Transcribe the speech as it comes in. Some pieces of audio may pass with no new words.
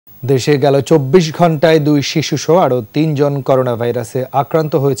দেশে গেল ২৪ ঘন্টায় ২ শিশুসহ আরও ৩ জন করোনা ভাইরাসে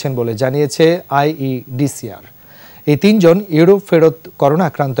আক্রান্ত হয়েছেন বলে জানিয়েছে আইইডিসিআর। এই ৩ জন ইউরোপ ফেরত করোনা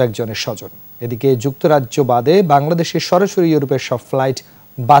আক্রান্ত একজনের স্বজন। এদিকে যুক্তরাজ্য বাদে বাংলাদেশের সরাসরি ইউরোপের সব ফ্লাইট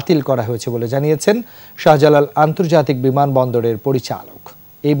বাতিল করা হয়েছে বলে জানিয়েছেন শাহজালাল আন্তর্জাতিক বিমানবন্দরের পরিচালক।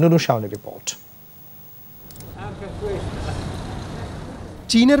 ইবনুল শাওনের রিপোর্ট।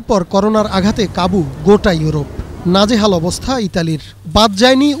 চীনের পর করোনার আঘাতে কাবু গোটা ইউরোপ। নাজেহাল অবস্থা ইতালির, বাদ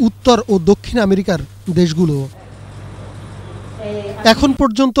যায়নি উত্তর ও দক্ষিণ আমেরিকার দেশগুলো। এখন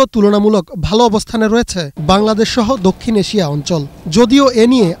পর্যন্ত তুলনামূলক ভালো অবস্থানে রয়েছে বাংলাদেশ সহ দক্ষিণ এশিয়া অঞ্চল। যদিও এ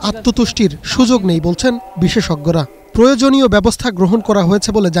নিয়ে আত্মতুষ্টির সুযোগ নেই বলছেন বিশেষজ্ঞরা। প্রয়োজনীয় ব্যবস্থা গ্রহণ করা হয়েছে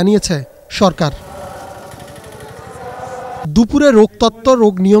বলে জানিয়েছে সরকার। দুপুরে রোগতত্ত্ব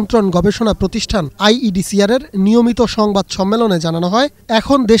রোগ নিয়ন্ত্রণ গবেষণা প্রতিষ্ঠান আইইডিসিআর এর নিয়মিত সংবাদ সম্মেলনে জানানো হয়,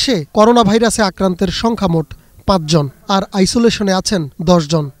 এখন দেশে করোনা ভাইরাসে আক্রান্তের সংখ্যা মোট ৫ জন, আর আইসোলেশনে আছেন ১০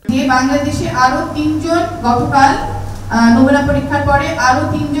 জন। বাংলাদেশে আরো ৩ জন গতকাল নমুনা পরীক্ষার পরে আরো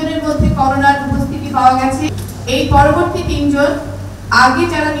 ৩ জনের মধ্যে করোনার উপস্থিতি পাওয়া গেছে। এই পরবর্তী ৩ জন আগে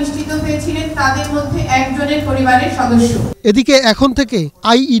যারা নিশ্চিত হয়েছিলেন তাদের মধ্যে একজনের পরিবারের সদস্য। এদিকে এখন থেকে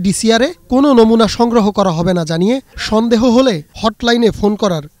আইইডিসিআর এ কোনো নমুনা সংগ্রহ করা হবে না জানিয়ে সন্দেহ হলে হটলাইনে ফোন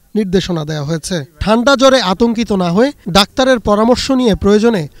করার নির্দেশনা দেওয়া হয়েছে। ঠান্ডা জ্বরে আতঙ্কিত না হয়ে ডাক্তারের পরামর্শ নিয়ে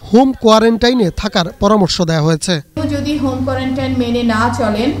প্রয়োজনে হোম কোয়ারেন্টাইনে থাকার পরামর্শ দেওয়া হয়েছে। যদি হোম কোয়ারেন্টাইন মেনে না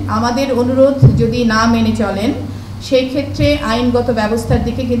চলেন, আমাদের অনুরোধ যদি না মেনে চলেন, সেই ক্ষেত্রে আইনগত ব্যবস্থার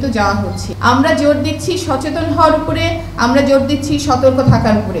দিকে কিন্তু যাওয়া হচ্ছে। আমরা জোর দিচ্ছি সচেতন হওয়ার উপরে, আমরা জোর দিচ্ছি সতর্ক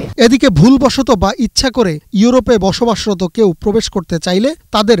থাকার উপরে। এদিকে ভুলবশত বা ইচ্ছা করে ইউরোপে বসবাসরত কেউ প্রবেশ করতে চাইলে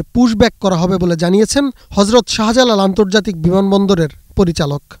তাদের পুশব্যাক করা হবে বলে জানিয়েছেন হযরত শাহজালাল আন্তর্জাতিক বিমানবন্দরের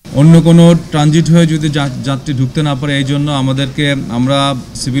পরিচালক। অন্য কোনো ট্রানজিট হয়ে যদি যাত্রী ঢুকতে না পারে, এই জন্য আমরা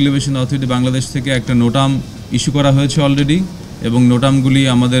সিভিল এভিয়েশন অথরিটি বাংলাদেশ থেকে একটা নোটাম ইস্যু করা হয়েছে অলরেডি, এবং নোটামগুলি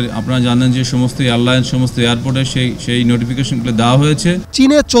আপনারা জানেন যে সমস্ত এয়ারলাইন সমস্ত এয়ারপোর্টে সেই নোটিফিকেশনগুলো দেওয়া হয়েছে।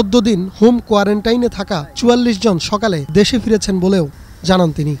 চীনে ১৪ দিন হোম কোয়ারেন্টাইনে থাকা ৪৪ জন সকালে দেশে ফিরেছেন বলেও জানান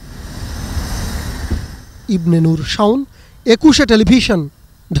তিনি। ইবনে নূর শাওন, একুশে টেলিভিশন,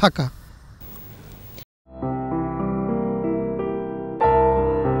 ঢাকা।